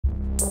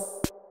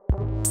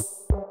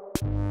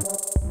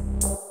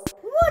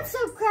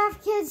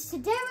Craft Kids.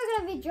 Today we're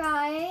going to be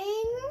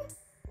drawing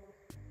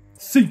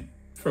C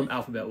from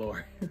Alphabet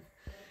Lore.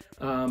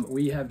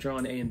 We have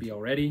drawn A and B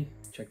already.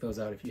 Check those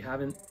out if you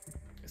haven't.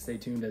 Stay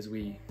tuned as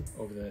we,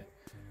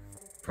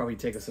 probably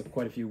take us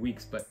quite a few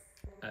weeks, but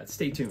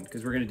stay tuned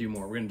because we're going to do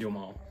more. We're going to do them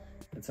all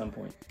at some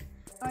point.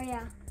 Oh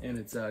yeah. And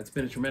it's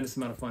been a tremendous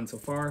amount of fun so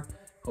far.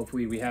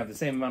 Hopefully we have the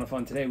same amount of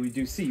fun today we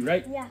do C,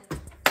 right? Yeah.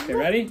 Okay,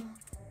 ready?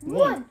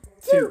 1,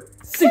 2,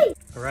 C.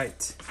 All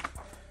right.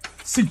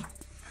 C.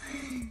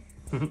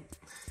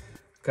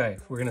 Okay,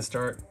 we're gonna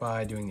start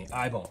by doing the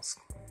eyeballs.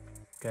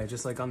 Okay,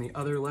 just like on the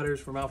other letters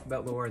from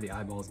Alphabet Lore, the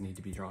eyeballs need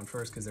to be drawn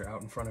first because they're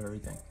out in front of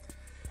everything.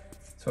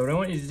 So what I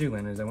want you to do,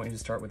 Lynn, is I want you to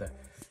start with a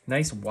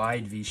nice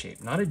wide V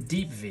shape. Not a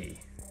deep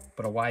V,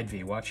 but a wide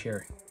V. Watch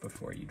here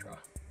before you draw.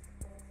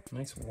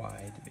 Nice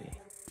wide V,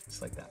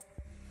 just like that.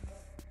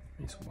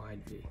 Nice wide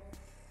V.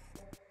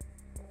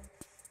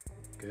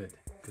 Good,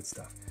 good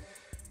stuff.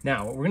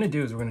 Now, what we're gonna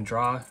do is we're gonna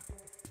draw,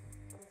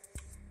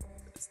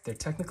 they're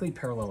technically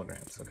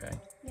parallelograms, okay?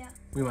 Yeah.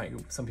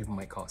 Some people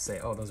might say,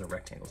 oh, those are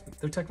rectangles, but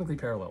they're technically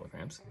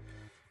parallelograms.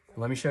 And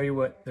let me show you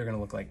what they're gonna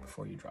look like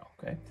before you draw,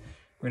 okay?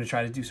 We're gonna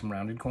try to do some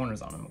rounded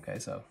corners on them, okay?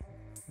 So,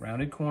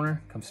 rounded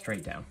corner, come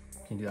straight down.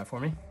 Can you do that for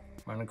me?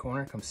 Rounded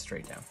corner, come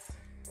straight down.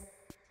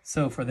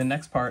 So for the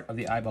next part of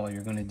the eyeball,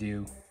 you're gonna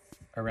do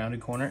a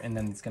rounded corner, and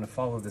then it's gonna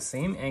follow the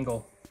same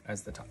angle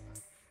as the top.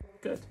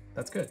 Good,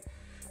 that's good.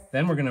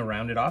 Then we're gonna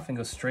round it off and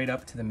go straight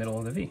up to the middle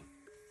of the V.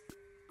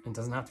 It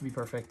doesn't have to be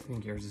perfect. I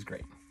think yours is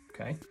great,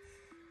 okay?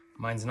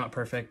 Mine's not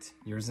perfect,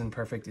 yours isn't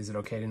perfect. Is it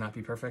okay to not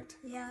be perfect?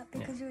 Yeah,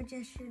 because we're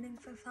just shooting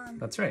for fun.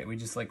 That's right, we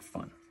just like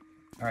fun.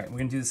 All right, we're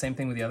gonna do the same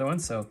thing with the other one.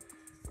 So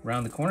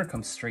round the corner,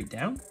 come straight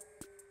down.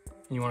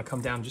 And you wanna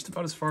come down just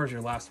about as far as your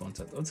last one,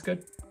 so that's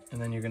good.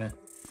 And then you're gonna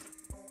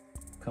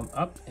come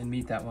up and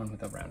meet that one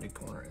with a rounded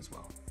corner as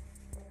well.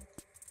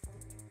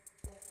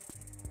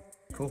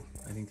 Cool,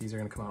 I think these are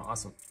gonna come out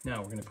awesome.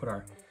 Now we're gonna put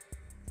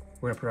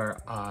our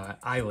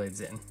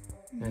eyelids in.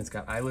 And it's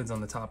got eyelids on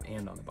the top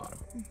and on the bottom.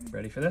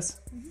 Ready for this?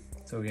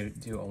 So we're gonna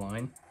do a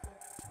line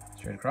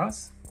straight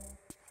across.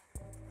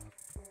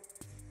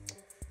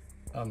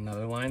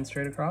 Another line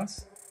straight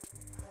across.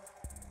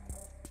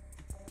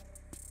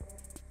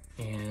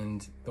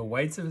 And the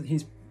whites of,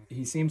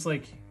 he seems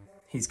like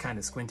he's kind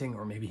of squinting,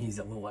 or maybe he's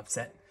a little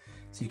upset.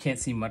 So you can't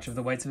see much of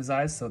the whites of his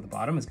eyes, so the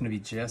bottom is gonna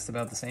be just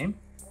about the same.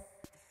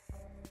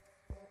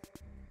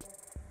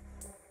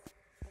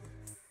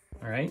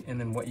 All right, and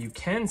then what you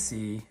can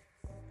see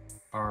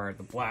are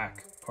the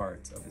black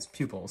parts of his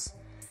pupils.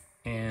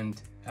 And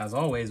as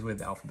always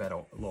with Alphabet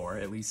Lore,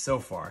 at least so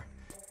far,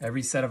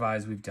 every set of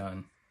eyes we've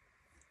done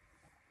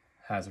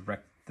has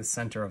the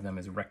center of them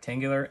is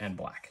rectangular and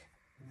black,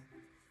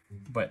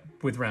 but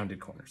with rounded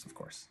corners, of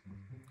course.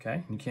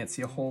 Okay, and you can't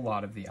see a whole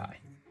lot of the eye.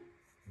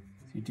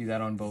 So you do that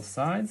on both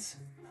sides,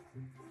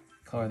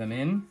 color them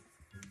in,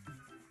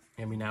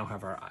 and we now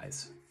have our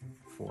eyes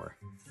for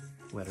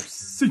letter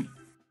C.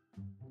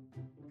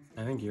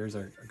 I think yours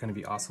are going to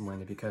be awesome,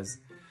 Linda, because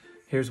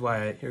here's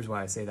why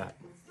I say that,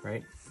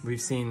 right?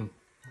 We've seen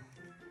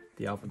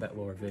the Alphabet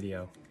Lore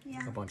video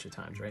a bunch of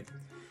times, right?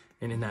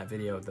 And in that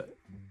video,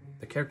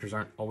 the characters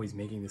aren't always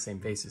making the same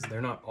faces.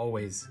 They're not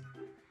always,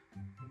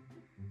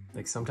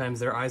 like sometimes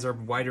their eyes are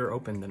wider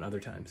open than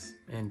other times.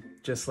 And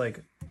just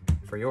like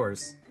for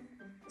yours,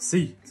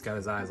 C, he's got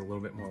his eyes a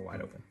little bit more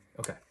wide open.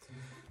 Okay,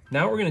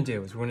 now what we're going to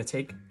do is we're going to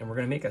take and we're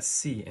going to make a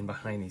C in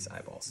behind these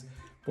eyeballs.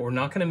 But we're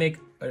not going to make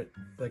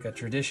a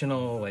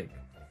traditional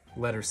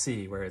letter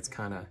C where it's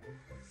kind of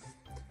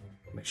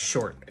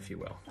short, if you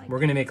will. We're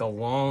going to make a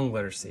long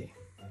letter C.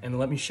 And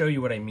let me show you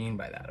what I mean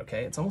by that,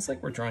 okay? It's almost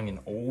like we're drawing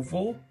an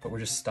oval, but we're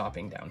just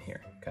stopping down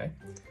here, okay?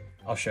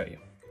 I'll show you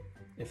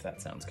if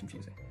that sounds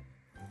confusing.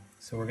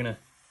 So we're going to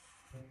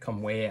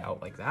come way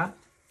out like that.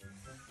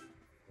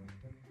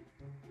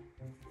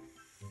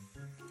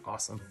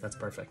 Awesome, that's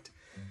perfect.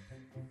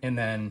 And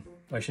then,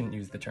 I shouldn't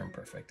use the term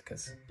perfect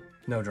because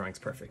no drawing's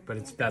perfect,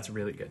 but that's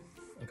really good,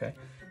 okay?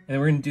 And then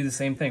we're gonna do the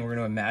same thing. We're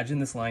gonna imagine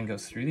this line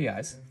goes through the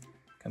eyes,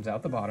 comes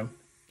out the bottom,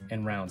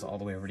 and rounds all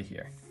the way over to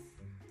here.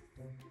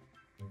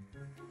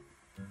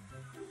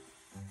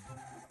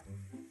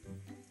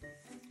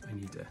 I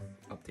need to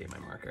update my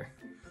marker.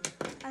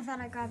 I thought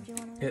I grabbed you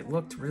one of It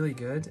looked really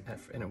good,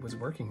 and it was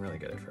working really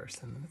good at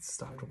first, and then it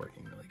stopped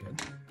working really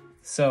good.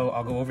 So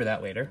I'll go over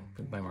that later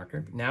with my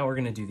marker. Now we're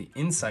gonna do the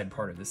inside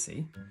part of the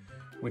C,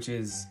 which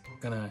is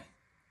gonna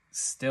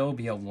still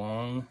be a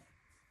long,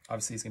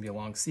 obviously it's gonna be a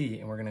long C,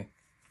 and we're gonna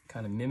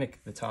kind of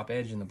mimic the top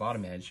edge and the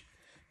bottom edge,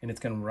 and it's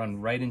gonna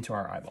run right into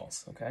our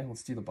eyeballs, okay?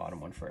 Let's do the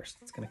bottom one first.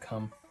 It's gonna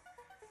come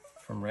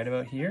from right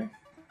about here,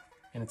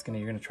 and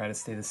you're gonna try to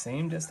stay the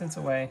same distance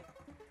away,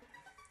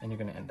 and you're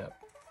gonna end up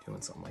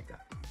doing something like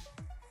that.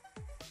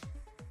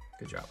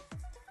 Good job.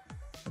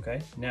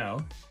 Okay, now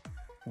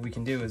what we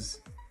can do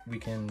is we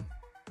can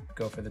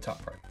go for the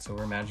top part. So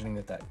we're imagining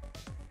that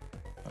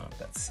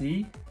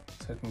C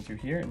is hooking through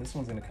here, and this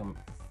one's gonna come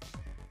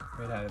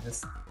right out of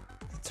the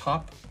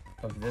top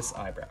of this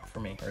eyebrow for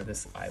me, or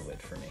this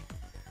eyelid for me.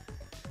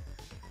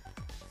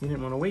 You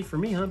didn't want to wait for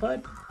me, huh,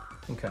 bud?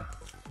 Okay.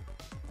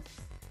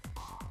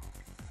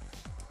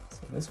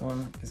 this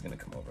one is gonna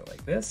come over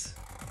like this.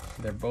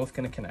 They're both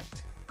gonna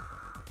connect.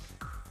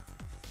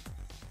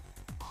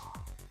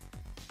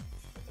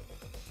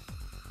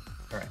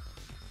 All right,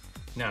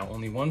 now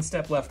only one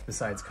step left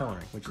besides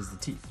coloring, which is the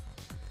teeth.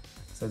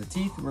 So the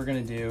teeth, we're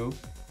gonna do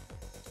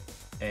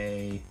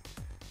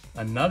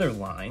another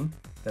line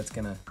that's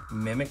gonna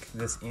mimic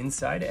this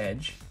inside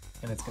edge,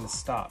 and it's gonna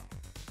stop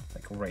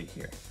like right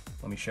here.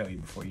 Let me show you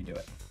before you do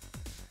it.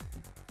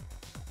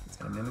 It's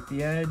gonna mimic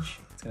the edge,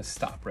 it's gonna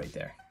stop right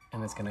there,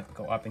 and it's gonna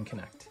go up and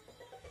connect.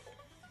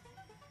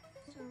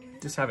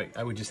 Just have it,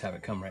 I would just have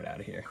it come right out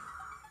of here.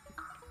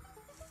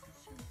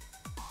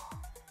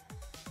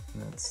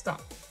 And then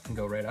stop and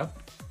go right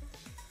up.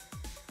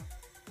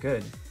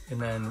 Good. And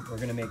then we're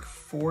gonna make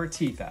 4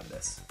 teeth out of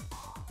this.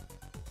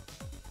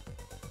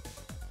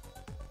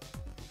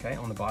 Okay,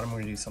 on the bottom we're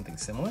gonna do something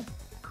similar.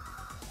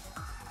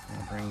 I'm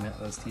gonna bring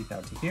those teeth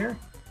out to here.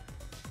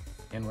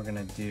 And we're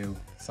gonna do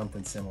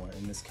something similar.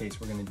 In this case,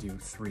 we're gonna do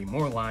 3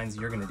 more lines.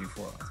 You're gonna do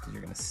 4 lines because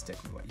you're gonna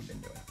stick with what you've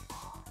been doing.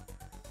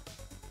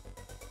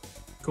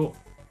 Cool,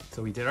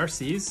 so we did our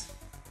C's.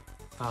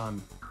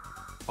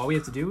 All we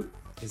have to do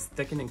is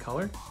thicken and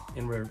color.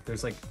 And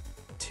there's like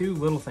 2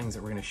 little things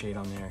that we're gonna shade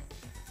on there.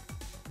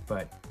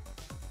 But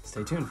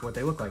stay tuned for what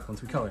they look like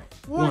once we color.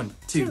 1,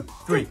 2,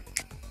 3.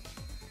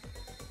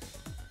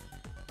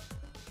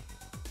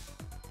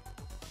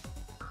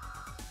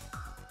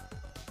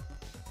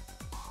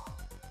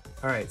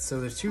 All right, so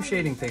there's 2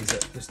 shading things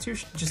just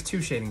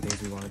two shading things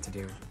we wanted to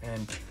do.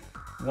 And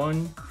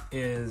one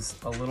is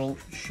a little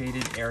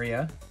shaded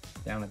area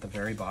down at the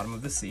very bottom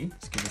of the C,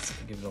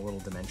 just give it a little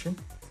dimension.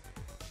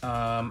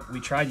 We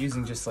tried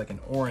using just like an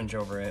orange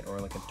over it or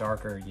like a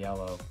darker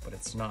yellow, but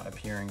it's not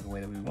appearing the way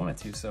that we want it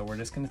to. So we're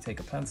just gonna take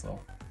a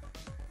pencil.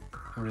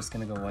 We're just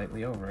gonna go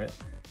lightly over it,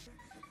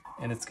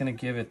 and it's gonna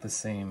give it the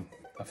same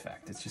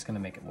effect. It's just gonna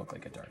make it look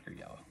like a darker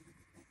yellow.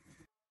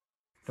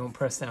 Don't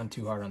press down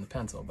too hard on the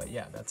pencil, but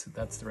yeah, that's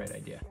the right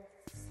idea.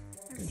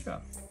 Good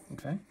job.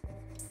 Okay.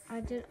 I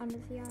did under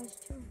the eyes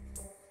too.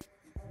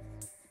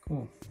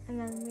 Cool. And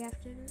then we have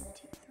to do the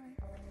teeth, right?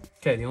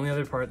 Okay, the only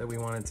other part that we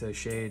wanted to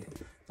shade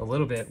a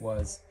little bit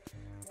was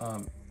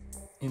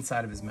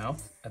inside of his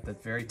mouth at the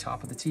very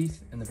top of the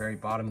teeth and the very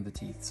bottom of the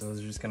teeth. So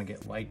those are just gonna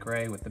get light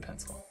gray with the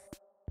pencil.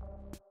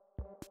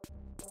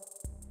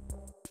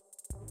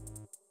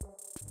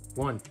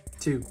 1,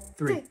 2,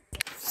 3.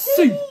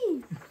 C!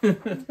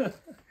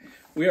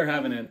 We are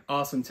having an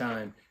awesome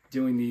time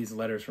doing these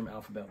letters from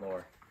Alphabet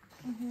Lore.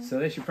 So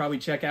they should probably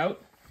check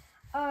out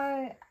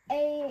A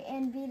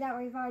and B that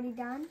we've already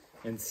done.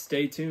 and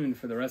stay tuned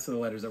for the rest of the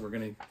letters that we're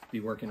going to be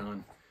working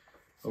on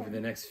over the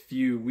next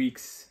few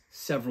weeks,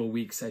 several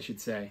weeks, I should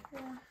say.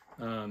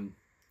 Yeah.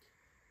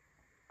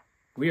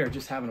 We are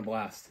just having a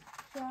blast.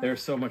 Yeah. They're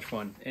so much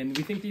fun. And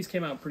we think these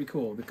came out pretty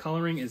cool. The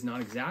coloring is not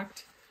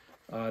exact.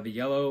 The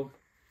yellow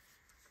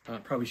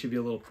probably should be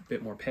a little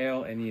bit more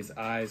pale, and these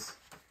eyes,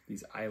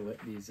 these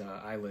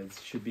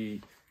eyelids should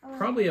be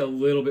probably a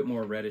little bit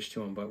more reddish to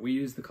them, but we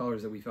used the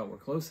colors that we felt were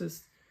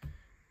closest.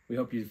 We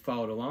hope you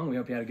followed along. We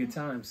hope you had a good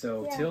time.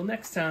 So till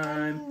next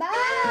time. Bye.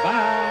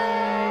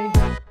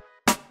 Bye.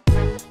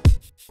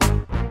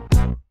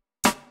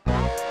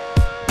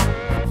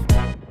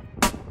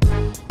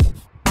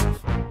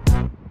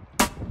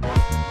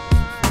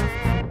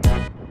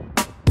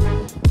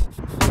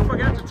 Don't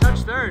forget to touch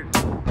third.